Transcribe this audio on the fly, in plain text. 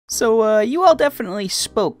So, you all definitely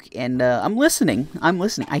spoke, and, I'm listening.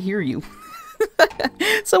 I hear you.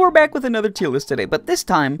 So we're back with another tier list today, but this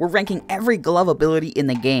time, we're ranking every glove ability in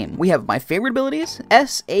the game. We have my favorite abilities,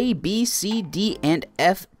 S, A, B, C, D, and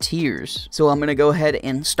F tiers. So I'm gonna go ahead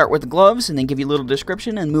and start with the gloves, and then give you a little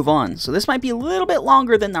description, and move on. So this might be a little bit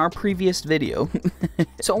longer than our previous video.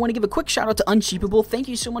 So I want to give a quick shout out to UNSHEEPABULL. Thank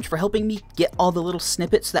you so much for helping me get all the little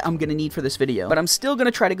snippets that I'm gonna need for this video. But I'm still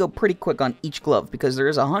gonna try to go pretty quick on each glove, because there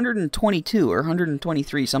is 122 or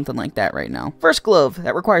 123, something like that right now. First glove,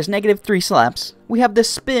 that requires -3 slaps. We have the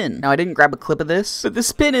spin. Now, I didn't grab a clip of this, but the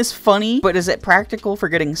spin is funny, but is it practical for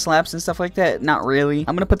getting slaps and stuff like that? Not really.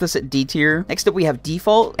 I'm gonna put this at D tier. Next up, we have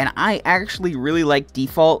default, and I actually really like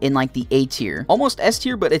default in like the A tier. Almost S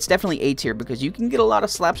tier, but it's definitely A tier because you can get a lot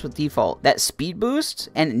of slaps with default. That speed boost,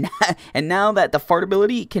 and now that the fart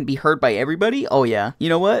ability can be heard by everybody, oh yeah. You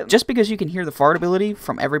know what? Just because you can hear the fart ability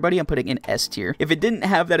from everybody, I'm putting in S tier. If it didn't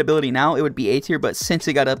have that ability now, it would be A tier, but since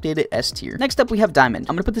it got updated, S tier. Next up, we have diamond.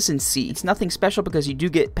 I'm gonna put this in C. It's nothing special because you do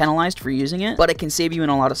get penalized for using it, but it can save you in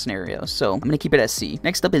a lot of scenarios, so I'm gonna keep it as C.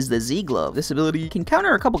 Next up is the Z glove. This ability can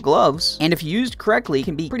counter a couple gloves, and if used correctly,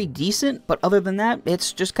 can be pretty decent, but other than that,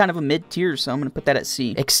 it's just kind of a mid tier, so I'm gonna put that at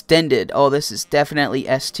C. Extended. Oh, this is definitely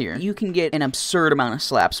S tier. You can get an absurd amount of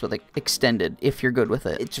slaps with extended if you're good with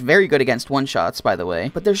it. It's very good against one-shots, by the way,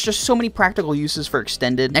 but there's just so many practical uses for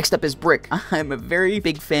extended. Next up is brick. I'm a very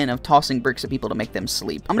big fan of tossing bricks at people to make them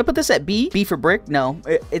sleep. I'm gonna put this at B. B for brick. No,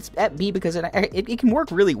 it's at B because it can work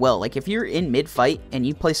really well. Like if you're in mid-fight and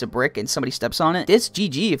you place a brick and somebody steps on it, it's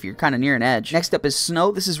GG if you're kind of near an edge. Next up is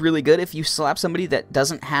snow. This is really good if you slap somebody that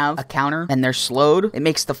doesn't have a counter and they're slowed. It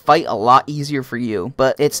makes the fight a lot easier for you,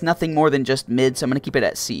 but it's nothing more than just mid, so I'm gonna keep it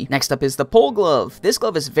at C. Next up is the pole glove. This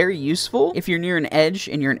glove is very useful if you're near an edge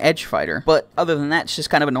and you're an edge fighter, but other than that, it's just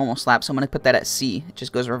kind of a normal slap, so I'm gonna put that at C. It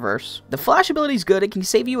just goes reverse. The flash ability is good. It can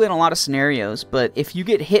save you in a lot of scenarios, but if you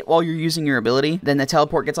get hit while you're using your ability, then the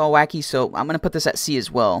teleport gets all wacky, so I'm gonna put this at C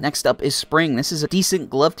as well. Next up is spring. This is a decent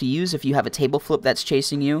glove to use if you have a table flip that's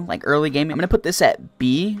chasing you, like early game. I'm gonna put this at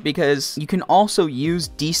B because you can also use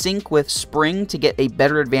desync with spring to get a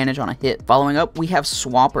better advantage on a hit. Following up, we have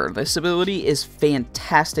swapper. This ability is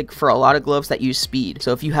fantastic for a lot of gloves that use speed.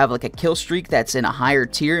 So if you have like a Killstreak that's in a higher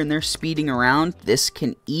tier and they're speeding around, this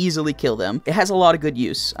can easily kill them. It has a lot of good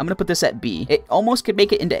use. I'm gonna put this at B. It almost could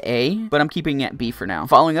make it into A, but I'm keeping it at B for now.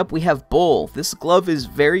 Following up, we have bull. This glove is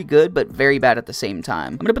very good, but very bad at the same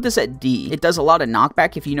time. I'm gonna put this at D. It does a lot of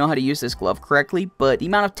knockback if you know how to use this glove correctly, but the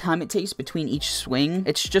amount of time it takes between each swing,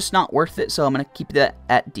 it's just not worth it, so I'm gonna keep that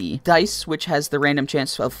at D. Dice, which has the random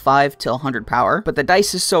chance of 5 to 100 power, but the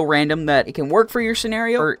dice is so random that it can work for your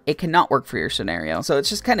scenario, or it cannot work for your scenario, so it's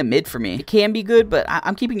just kind of mid for me. It can be good, but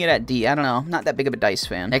I'm keeping it at D. I don't know, I'm not that big of a dice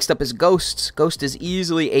fan. Next up is ghosts. Ghost is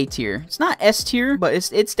easily A tier. It's not S tier, but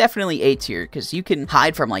it's definitely A tier, because you can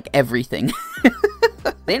hide from like everything.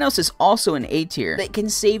 Thanos is also an A tier that can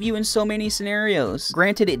save you in so many scenarios.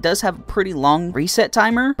 Granted, it does have a pretty long reset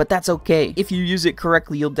timer, but that's okay. If you use it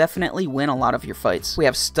correctly, you'll definitely win a lot of your fights. We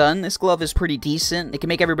have stun. This glove is pretty decent. It can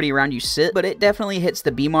make everybody around you sit, but it definitely hits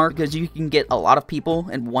the B mark because you can get a lot of people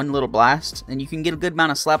in one little blast, and you can get a good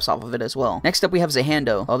amount of slaps off of it as well. Next up, we have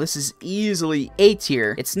Hando. Oh, this is easily A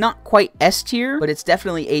tier. It's not quite S tier, but it's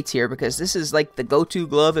definitely A tier because this is like the go-to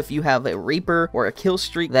glove if you have a Reaper or a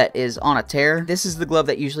Killstreak that is on a tear. This is the glove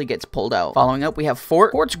that usually gets pulled out. Following up, we have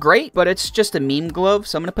Fort. Fort's great, but it's just a meme glove,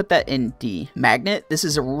 so I'm gonna put that in D. Magnet. This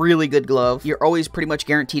is a really good glove. You're always pretty much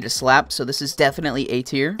guaranteed a slap, so this is definitely A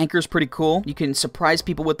tier. Anchor's pretty cool. You can surprise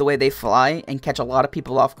people with the way they fly and catch a lot of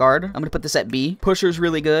people off guard. I'm gonna put this at B. Pusher's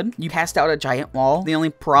really good. You cast out a giant wall. The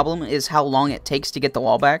only problem is how long it takes to get the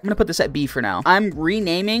wall back. I'm gonna put this at B for now. I'm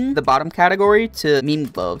renaming the bottom category to meme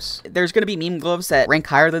gloves. There's gonna be meme gloves that rank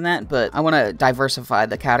higher than that, but I want to diversify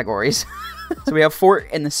the categories. So we have Fort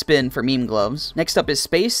and the spin for meme gloves. Next up is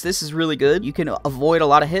space. This is really good. You can avoid a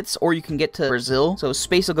lot of hits, or you can get to Brazil. So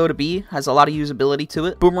space will go to B. Has a lot of usability to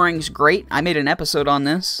it. Boomerang's great. I made an episode on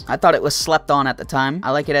this. I thought it was slept on at the time.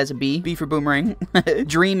 I like it as a B. B for Boomerang.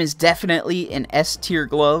 Dream is definitely an S tier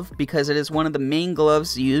glove because it is one of the main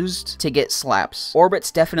gloves used to get slaps.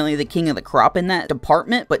 Orbit's definitely the king of the crop in that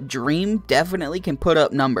department, but Dream definitely can put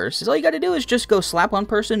up numbers. So all you gotta do is just go slap one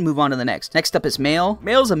person, move on to the next. Next up is Mail.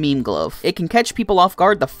 Mail's a meme glove. It can catch people off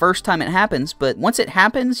guard the first time it happens, but once it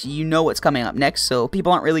happens, you know what's coming up next, so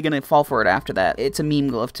people aren't really gonna fall for it after that. It's a meme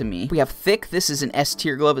glove to me. We have Thick. This is an S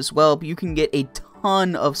tier glove as well, but you can get a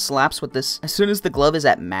ton of slaps with this. As soon as the glove is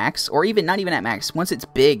at max, or even not even at max, once it's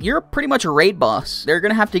big, you're pretty much a raid boss. They're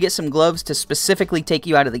gonna have to get some gloves to specifically take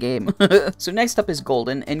you out of the game. So next up is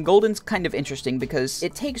Golden, and Golden's kind of interesting because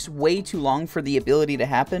it takes way too long for the ability to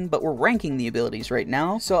happen, but we're ranking the abilities right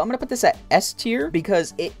now. So I'm gonna put this at S tier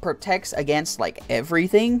because it protects against like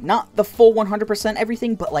everything. Not the full 100%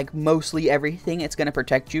 everything, but like mostly everything it's gonna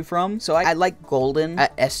protect you from. So I like Golden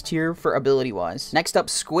at S tier for ability wise. Next up,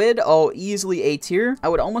 Squid. Oh, easily A tier. I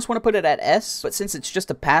would almost want to put it at S, but since it's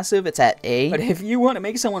just a passive, it's at A. But if you want to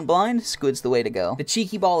make someone blind, Squid's the way to go. The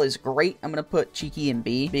Cheeky Ball is great. I'm gonna put Cheeky in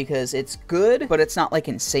B because it's good, but it's not like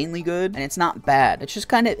insanely good, and it's not bad. It's just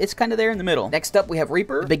kind of there in the middle. Next up, we have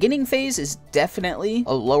Reaper. The beginning phase is definitely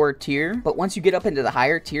a lower tier, but once you get up into the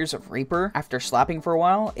higher tiers of Reaper, after slapping for a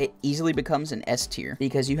while, it easily becomes an S tier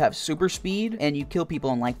because you have super speed and you kill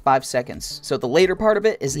people in like 5 seconds. So the later part of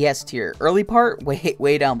it is the S tier. Early part,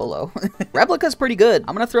 way down below. Replica's pretty good.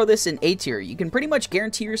 I'm gonna throw this in A tier. You can pretty much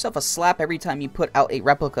guarantee yourself a slap every time you put out a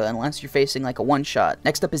Replica unless you're facing like a one-shot.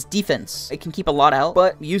 Next up is Defense. It can keep a lot out,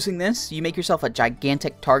 but using this, you make yourself a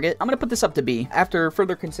gigantic target. I'm gonna put this up to B. After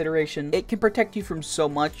further consideration, it can protect you from so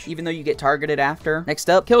much, even though you get targeted after. Next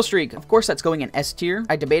up, Killstreak. Of course, that's going in S tier.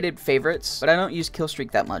 I debated favorites, but I don't use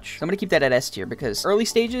Killstreak that much. So I'm gonna keep that at S tier because early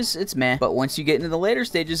stages, it's meh. But once you get into the later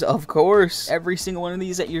stages, of course, every single one of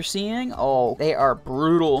these that you're seeing, oh, they are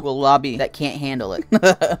brutal to a lobby that can't handle it.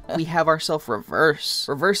 We have ourselves Reverse.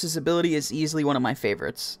 Reverse's ability is easily one of my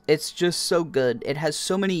favorites. It's just so good. It has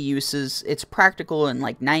so many uses. It's practical in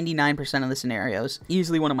like 99% of the scenarios.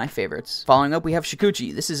 Easily one of my favorites. Following up, we have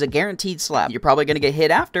Shukuchi. This is a guaranteed slap. You're probably gonna get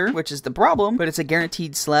hit after, which is the problem, but it's a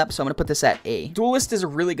guaranteed slap, so I'm gonna put this at A. Duelist is a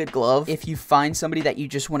really good glove if you find somebody that you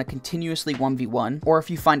just want to continuously 1v1, or if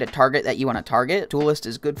you find a target that you want to target. Duelist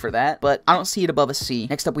is good for that, but I don't see it above a C.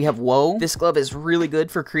 Next up, we have Woah. This glove is really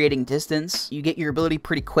good for creating distance. You get your ability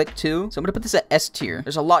pretty quick too, so I'm gonna put this at S tier.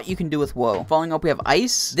 There's a lot you can do with Woah. Following up, we have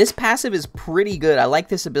Ice. This passive is pretty good. I like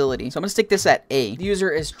this ability, so I'm gonna stick this at A. The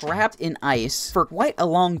user is trapped in ice for quite a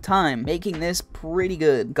long time, making this pretty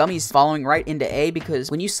good. Gummy's following right into A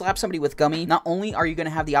because when you slap somebody with Gummy, not only are you gonna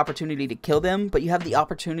have the opportunity to kill them, but you have the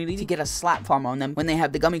opportunity to get a slap farm on them when they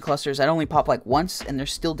have the Gummy clusters that only pop like once and they're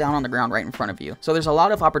still down on the ground right in front of you. So there's a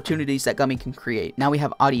lot of opportunities that Gummy can create. Now we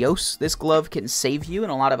have Adios. This glove can save you in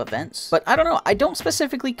a lot of events, but I don't know. I don't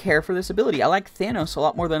specifically care for this ability. I like Thanos a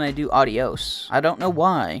lot more than I do Adios. I don't know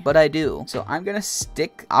why, but I do. So I'm gonna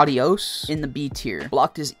stick Adios in the B tier.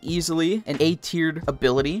 Blocked is easily an A tiered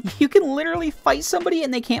ability. You can literally fight somebody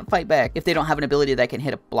and they can't fight back if they don't have an ability that can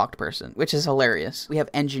hit a blocked person, which is hilarious. We have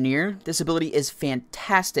Engineer. This ability is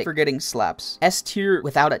fantastic for getting slaps. S tier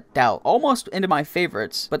without a doubt. Almost into my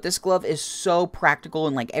favorites, but this glove is so practical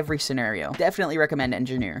in like every scenario. Definitely recommend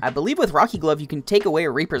Engineer. I believe with Rocky Glove, you can take away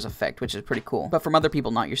a Reaper's effect, which is pretty cool, but from other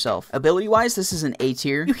people, not yourself. Ability wise, this is an A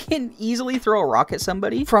tier. You can easily throw a rock at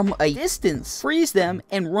somebody from a distance, freeze them,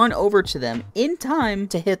 and run over to them in time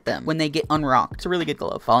to hit them when they get unrocked. It's a really good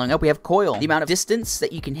glove. Following up, we have Coil. The amount of distance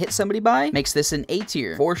that you can hit somebody by makes this an A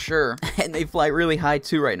tier for sure. And they fly really high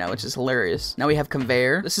too right now, which is hilarious. Now we have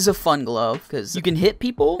Conveyor. This is a fun glove because you can hit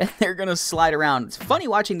people and they're gonna slide around. It's funny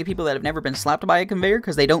watching the people that have never been slapped by a conveyor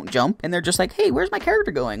because they don't jump and they're just like, hey, where's my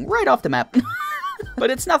character going? Right off the map.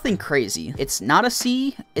 But it's nothing crazy. It's not a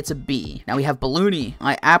C, it's a B. Now we have Balloony.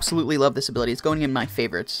 I absolutely love this ability. It's going in my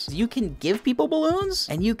favorites. You can give people balloons,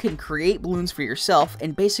 and you can create balloons for yourself,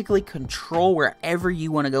 and basically control wherever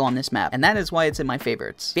you want to go on this map. And that is why it's in my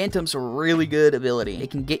favorites. Phantom's a really good ability.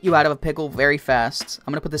 It can get you out of a pickle very fast.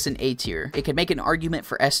 I'm gonna put this in A tier. It can make an argument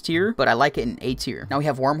for S tier, but I like it in A tier. Now we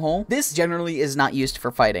have Wormhole. This generally is not used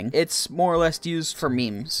for fighting. It's more or less used for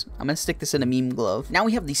memes. I'm gonna stick this in a meme glove. Now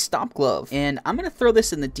we have the Stop Glove, and I'm gonna throw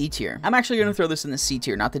this in the D tier. I'm actually going to throw this in the C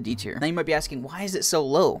tier, not the D tier. Now you might be asking, why is it so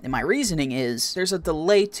low? And my reasoning is there's a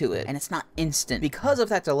delay to it and it's not instant. Because of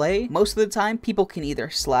that delay, most of the time people can either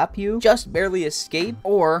slap you, just barely escape,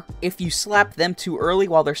 or if you slap them too early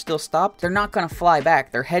while they're still stopped, they're not going to fly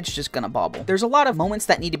back. Their head's just going to bobble. There's a lot of moments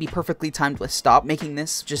that need to be perfectly timed with stop, making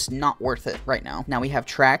this just not worth it right now. Now we have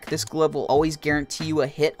Track. This glove will always guarantee you a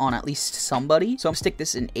hit on at least somebody, so I'm going to stick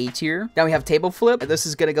this in A tier. Now we have Tableflip. This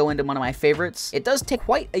is going to go into one of my favorites. It does take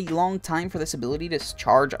quite a long time for this ability to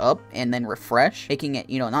charge up and then refresh, making it,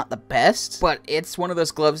 you know, not the best, but it's one of those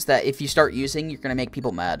gloves that if you start using, you're gonna make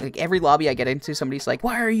people mad. Like every lobby I get into, somebody's like,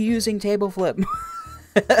 why are you using Tableflip?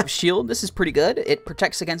 Shield, this is pretty good. It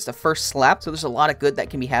protects against the first slap, so there's a lot of good that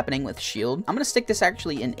can be happening with shield. I'm gonna stick this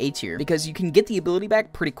actually in A tier because you can get the ability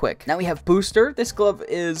back pretty quick. Now we have booster. This glove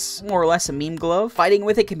is more or less a meme glove. Fighting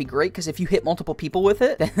with it can be great because if you hit multiple people with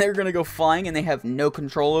it, then they're gonna go flying and they have no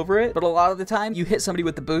control over it. But a lot of the time, you hit somebody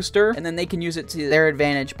with the booster and then they can use it to their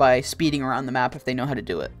advantage by speeding around the map if they know how to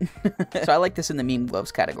do it. So I like this in the meme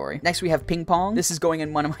gloves category. Next we have ping pong. This is going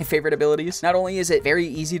in one of my favorite abilities. Not only is it very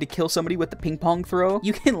easy to kill somebody with the ping pong throw,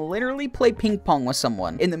 you can literally play ping pong with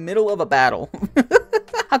someone in the middle of a battle.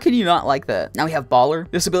 How can you not like that? Now we have baller.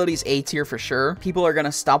 This ability is A tier for sure. People are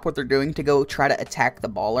gonna stop what they're doing to go try to attack the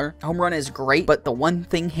baller. Home run is great, but the one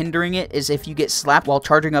thing hindering it is if you get slapped while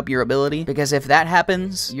charging up your ability, because if that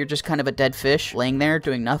happens, you're just kind of a dead fish laying there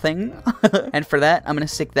doing nothing. And for that, I'm gonna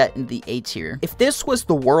stick that in the A tier. If this was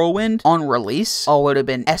the Whirlwind on release, all would have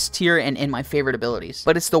been S tier and in my favorite abilities.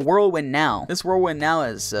 But it's the Whirlwind now. This Whirlwind now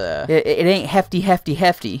is, it ain't hefty.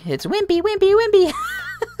 It's wimpy.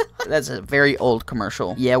 That's a very old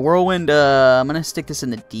commercial. Yeah, Whirlwind, I'm gonna stick this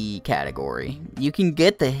in the D category. You can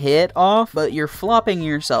get the hit off, but you're flopping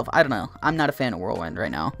yourself. I don't know. I'm not a fan of Whirlwind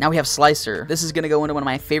right now. Now we have Slicer. This is gonna go into one of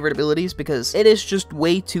my favorite abilities because it is just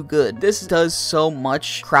way too good. This does so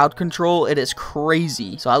much crowd control. It is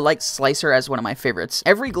crazy. So I like Slicer as one of my favorites.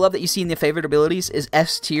 Every glove that you see in the favorite abilities is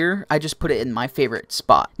S tier. I just put it in my favorite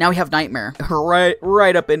spot. Now we have Nightmare.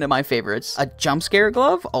 Right up into my favorites. A jump scare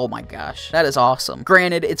glove? Oh my gosh. That is awesome.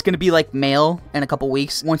 Granted, it's gonna be like mail in a couple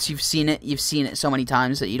weeks. Once you've seen it so many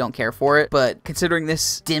times that you don't care for it. But considering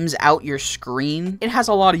this dims out your screen, it has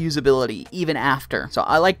a lot of usability even after. So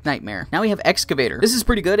I like Nightmare. Now we have Excavator. This is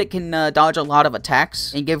pretty good. It can dodge a lot of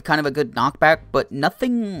attacks and give kind of a good knockback, but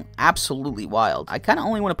nothing absolutely wild. I kind of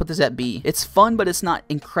only want to put this at B. It's fun, but it's not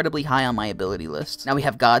incredibly high on my ability list. Now we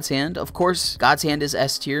have God's Hand. Of course, God's Hand is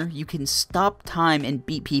S tier. You can stop time and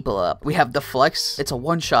beat people up. We have the Flex. It's a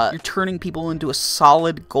one-shot. You're turning people into a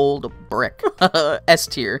solid gold brick. S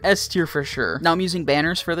tier. S tier for sure. Now I'm using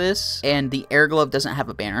banners for this, and the air glove doesn't have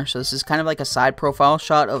a banner, so this is kind of like a side profile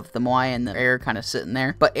shot of the Moai and the air kind of sitting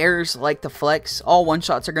there. But airs like the Flex, all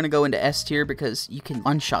one-shots are going to go into S tier because you can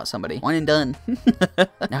one-shot somebody. One and done.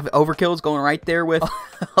 Now Overkill is going right there with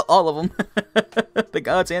all of them. The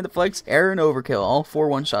Gods and the Flex, air and Overkill, all 4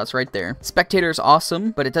 one-shots right there. Spectator is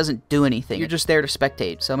awesome, but it doesn't do anything. You're just there to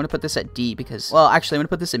spectate. So I'm going to put this at D because, well, actually, I'm going to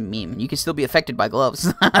put this in meme. You can still be affected by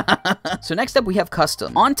gloves. So next up we have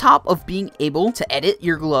custom. On top of being able to edit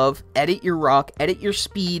your glove, edit your rock, edit your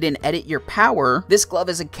speed, and edit your power, this glove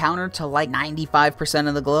is a counter to like 95%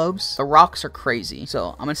 of the gloves. The rocks are crazy.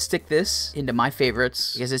 So I'm gonna stick this into my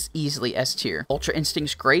favorites because it's easily S tier. Ultra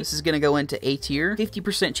Instinct's great. This is gonna go into A tier.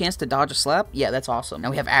 50% chance to dodge a slap. Yeah, that's awesome.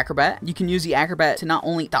 Now we have Acrobat. You can use the Acrobat to not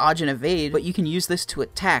only dodge and evade, but you can use this to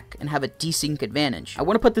attack and have a desync advantage. I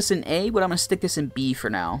want to put this in A, but I'm gonna stick this in B for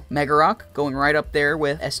now. Mega Rock going right up there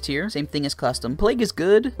with S tier. Same thing as custom. Plague is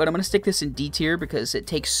good, but I'm gonna stick this in D tier because it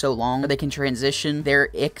takes so long. They can transition their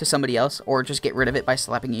ick to somebody else or just get rid of it by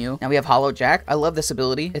slapping you. Now we have Hollow Jack. I love this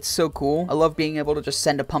ability. It's so cool. I love being able to just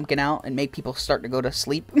send a pumpkin out and make people start to go to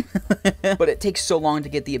sleep. But it takes so long to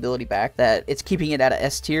get the ability back that it's keeping it at a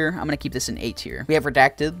S tier. I'm gonna keep this in A tier. We have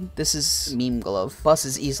Redacted. This is meme glove. Bus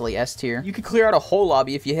is easily S tier. You could clear out a whole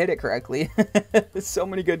lobby if you hit it correctly. There's so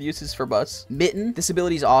many good uses for Bus. Mitten. This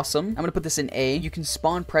ability is awesome. I'm gonna put this in A. You can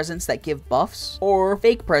spawn presents that give buffs or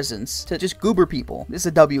fake presents to just goober people. This is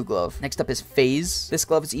a W glove. Next up is Phase. This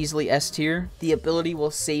glove is easily S tier. The ability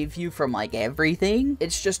will save you from like everything.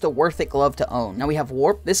 It's just a worth it glove to own. Now we have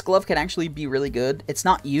Warp. This glove can actually be really good. It's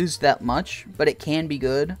not used that much, but it can be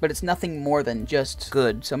good, but it's nothing more than just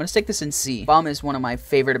good. So I'm gonna stick this in C. Bomb is one of my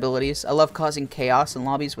favorite abilities. I love causing chaos in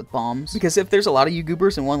lobbies with bombs because if there's a lot of you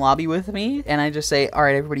goobers in one lobby with me and I just say, all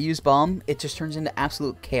right, everybody use bomb, it just turns into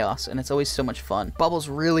absolute chaos and it's always so much fun. Bubble's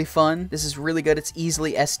really fun. This is really good. It's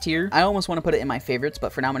easily S tier. I almost want to put it in my favorites,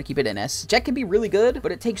 but for now I'm gonna keep it in S. Jet can be really good,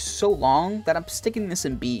 but it takes so long that I'm sticking this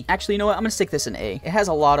in B. Actually, you know what? I'm gonna stick this in A. It has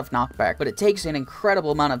a lot of knockback, but it takes an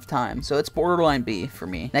incredible amount of time, so it's borderline B for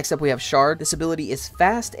me. Next up we have Shard. This ability is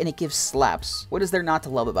fast and it gives slaps. What is there not to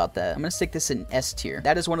love about that? I'm gonna stick this in S tier.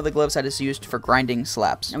 That is one of the gloves that is used for grinding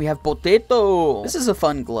slaps. And we have Potato. This is a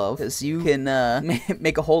fun glove because you can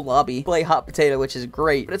make a whole lobby play hot potato, which is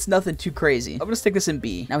great, but it's nothing too crazy. I'm gonna stick this in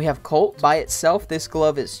B. Now we have Colt. By itself, this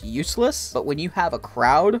glove is useless, but when you have a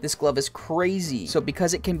crowd, this glove is crazy. So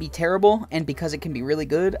because it can be terrible and because it can be really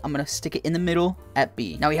good, I'm gonna stick it in the middle at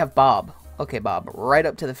B. Now we have Bob. Okay, Bob, right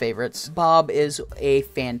up to the favorites. Bob is a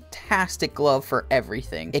fantastic glove for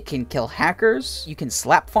everything. It can kill hackers, you can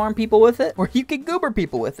slap farm people with it, or you can goober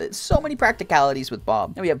people with it. So many practicalities with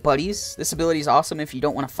Bob. Then we have buddies. This ability is awesome if you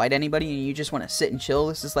don't want to fight anybody and you just want to sit and chill.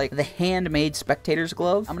 This is like the handmade spectator's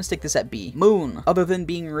glove. I'm gonna stick this at B. Moon. Other than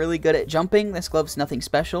being really good at jumping, this glove's nothing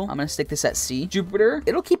special. I'm gonna stick this at C. Jupiter.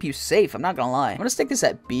 It'll keep you safe, I'm not gonna lie. I'm gonna stick this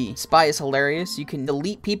at B. Spy is hilarious. You can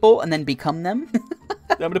delete people and then become them.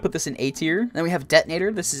 I'm gonna put this in A tier. Then we have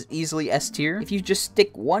Detonator. This is easily S tier. If you just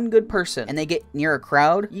stick one good person and they get near a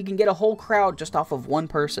crowd, you can get a whole crowd just off of one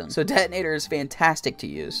person. So Detonator is fantastic to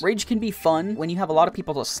use. Rage can be fun. When you have a lot of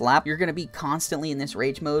people to slap, you're gonna be constantly in this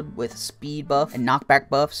rage mode with speed buff and knockback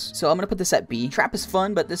buffs. So I'm gonna put this at B. Trap is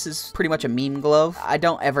fun, but this is pretty much a meme glove. I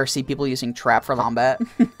don't ever see people using Trap for combat.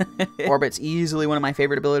 Orbit's easily one of my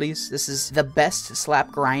favorite abilities. This is the best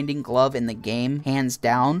slap grinding glove in the game, hands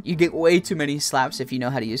down. You get way too many slaps if you know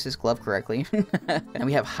how to use this glove correctly. And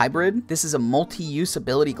we have Hybrid. This is a multi-use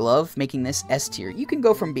ability glove, making this S tier. You can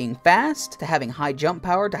go from being fast to having high jump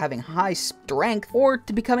power to having high strength or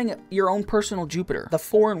to becoming your own personal Jupiter. The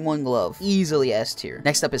 4-in-1 glove, easily S tier.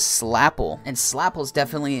 Next up is Slapple, and Slapple is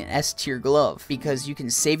definitely an S tier glove because you can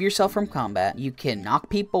save yourself from combat, you can knock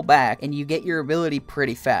people back, and you get your ability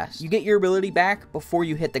pretty fast. You get your ability back before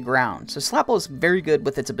you hit the ground. So Slapple is very good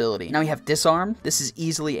with its ability. Now we have Disarm. This is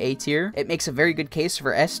easily A tier. It makes a very good case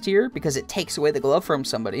for S tier because it takes away the glove from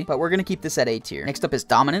somebody, but we're gonna keep this at A tier. Next up is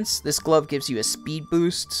Dominance. This glove gives you a speed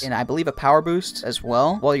boost and I believe a power boost as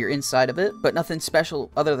well while you're inside of it, but nothing special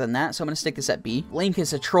other than that, so I'm gonna stick this at B. Link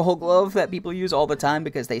is a troll glove that people use all the time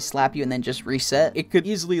because they slap you and then just reset. It could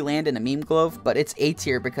easily land in a meme glove, but it's A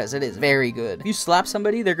tier because it is very good. If you slap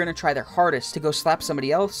somebody, they're gonna try their hardest to go slap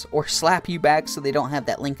somebody else or slap you back so they don't have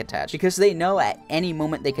that link attached because they know at any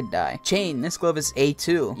moment they could die. Chain. This glove is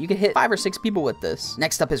A2. You can hit 5 or 6 people with this.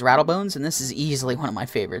 Next up is Rattlebones, and this is easily one of my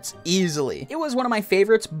favorites. Easily. It was one of my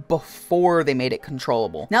favorites before they made it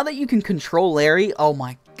controllable. Now that you can control Larry, oh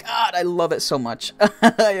my god, I love it so much.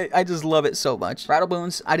 I just love it so much.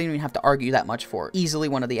 Rattlebones, I didn't even have to argue that much for. Easily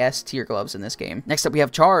one of the S tier gloves in this game. Next up we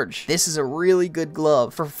have Charge. This is a really good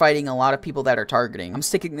glove for fighting a lot of people that are targeting. I'm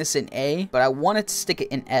sticking this in A, but I wanted to stick it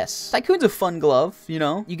in S. Tycoon's a fun glove, you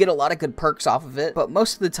know? You get a lot of good perks off of it, but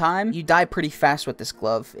most of the time, you die pretty fast with this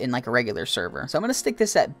glove in like a regular server. So I'm gonna stick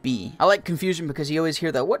this at B. I like Confusion because you always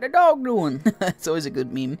hear the, what the dog doing? It's always a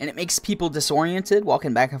good meme. And it makes people disoriented,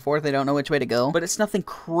 walking back and forth. They don't know which way to go, but it's nothing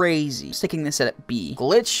crazy. Sticking this at B.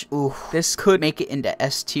 Glitch, ooh, this could make it into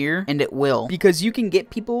S tier, and it will, because you can get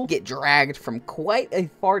people get dragged from quite a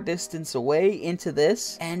far distance away into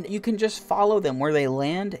this, and you can just follow them where they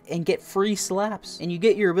land and get free slaps, and you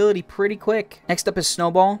get your ability pretty quick. Next up is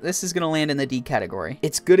Snowball. This is gonna land in the D category.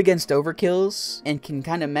 It's good against overkills and can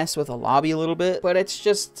kind of mess with a lobby a little bit, but it's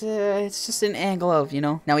just an A glove, you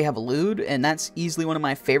know? Now we have Elude, and that's easily one of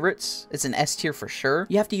my favorites. It's an S tier for sure.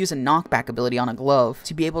 You have to use a knockback ability on a glove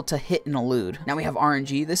to be able to hit an Elude. Now we have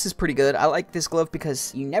RNG. This is pretty good. I like this glove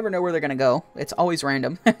because you never know where they're gonna go. It's always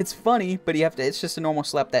random. It's funny, but you have to, it's just a normal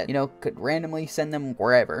slap that, you know, could randomly send them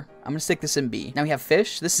wherever. I'm gonna stick this in B. Now we have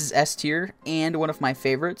Fish. This is S tier and one of my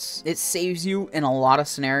favorites. It saves you in a lot of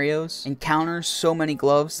scenarios and counters so many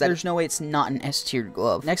gloves that there's no way it's not an S tier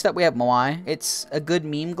glove. Next up we have Moai. It's a good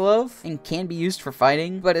meme glove and can be used for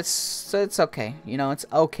fighting, but it's okay. You know, it's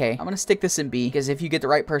okay. I'm gonna stick this in B because if you get the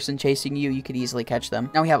right person chasing you, you could easily catch them.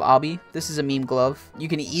 Now we have Obby. This is a meme glove. You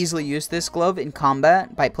can easily use this glove in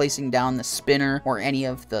combat by placing down the spinner or any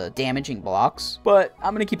of the damaging blocks, but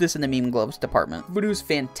I'm gonna keep this in the meme gloves department. Voodoo's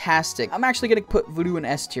fantastic. I'm actually gonna put Voodoo in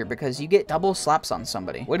S tier because you get double slaps on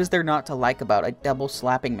somebody. What is there not to like about a double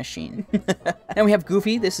slapping machine? Then we have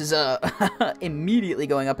Goofy. This is immediately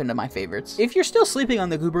going up into my favorites. If you're still sleeping on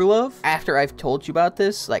the Goober glove after I've told you about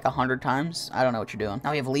this like 100 times, I don't know what you're doing.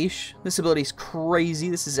 Now we have Leash. This ability is crazy.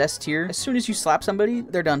 This is S tier. As soon as you slap somebody,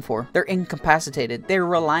 they're done for. They're incapacitated. They're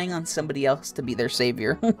relying on somebody else to be their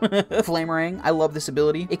savior. Flamerang. I love this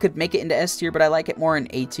ability. It could make it into S tier, but I like it more in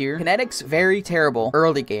A tier. Kinetic's very terrible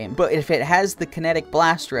early game, but if it has the kinetic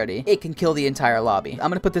blast ready, it can kill the entire lobby. I'm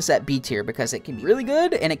gonna put this at B tier because it can be really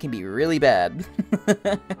good and it can be really bad.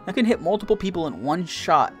 You can hit multiple people in one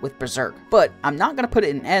shot with Berserk, but I'm not gonna put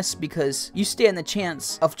it in S because you stand the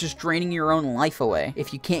chance of just draining your own life away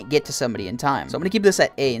if you can't get to somebody in time. So I'm gonna keep this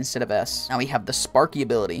at A instead of S. Now we have the Spark Sparky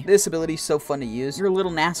ability. This ability is so fun to use. You're a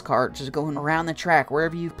little NASCAR just going around the track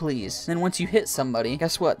wherever you please. Then once you hit somebody,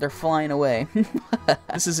 guess what? They're flying away.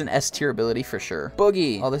 This is an S tier ability for sure.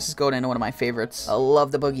 Boogie. Oh, this is going into one of my favorites. I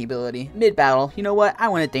love the Boogie ability. Mid-battle, you know what? I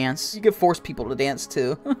want to dance. You can force people to dance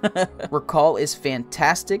too. Recall is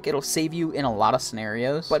fantastic. It'll save you in a lot of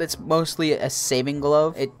scenarios, but it's mostly a saving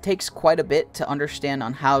glove. It takes quite a bit to understand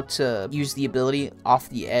on how to use the ability off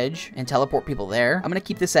the edge and teleport people there. I'm gonna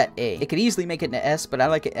keep this at A. It could easily make it into S, but I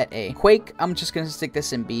like it at A. Quake, I'm just gonna stick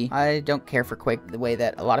this in B. I don't care for Quake the way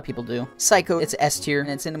that a lot of people do. Psycho, it's S tier, and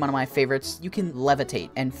it's in one of my favorites. You can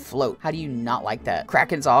levitate and float. How do you not like that?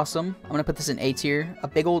 Kraken's awesome. I'm gonna put this in A tier. A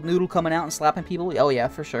big old noodle coming out and slapping people. Oh yeah,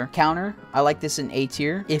 for sure. Counter, I like this in A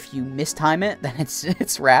tier. If you mistime it, then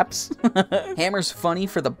it's raps. Hammer's funny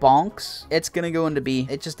for the bonks. It's gonna go into B.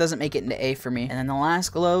 It just doesn't make it into A for me. And then the last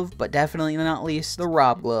glove, but definitely not least, the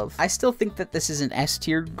Rob glove. I still think that this is an S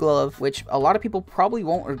tier glove, which a lot of people probably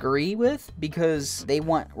won't agree with because they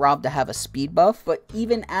want Rob to have a speed buff. But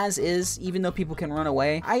even as is, even though people can run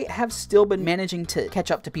away, I have still been managing to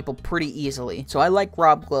catch up to people pretty easily. So I like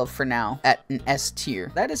Rob glove for now at an S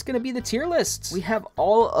tier. That is gonna be the tier list. We have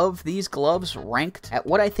all of these gloves ranked at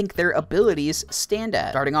what I think their abilities stand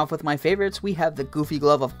at. Starting off with my favorites, we have the Goofy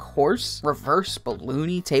glove, of course, Reverse,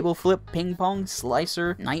 Balloony, Tableflip, Ping Pong,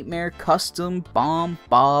 Slicer, Nightmare, Custom, Bomb,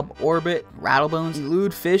 Bob, Orbit, Rattlebones,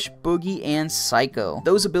 Elude, Fish, Boogie, and Psycho.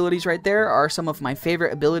 Those abilities right there are some of my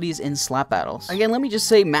favorite abilities in slap battles. Again, let me just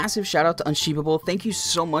say massive shout out to UNSHEEPABULL. Thank you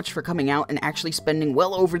so much for coming out and actually spending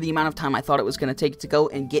well over the amount of time I thought it was going to take to go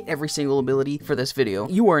and get every single ability for this video.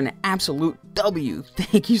 You are an absolute W.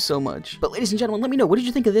 Thank you so much. But ladies and gentlemen, let me know, what did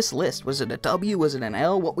you think of this list? Was it a W? Was it an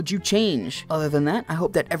L? What would you change? Other than that, I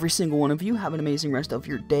hope that every single one of you have an amazing rest of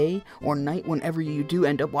your day or night whenever you do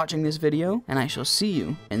end up watching this video, and I shall see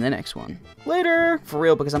you in the next one. Later! For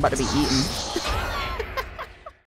real, because I'm about to be eaten.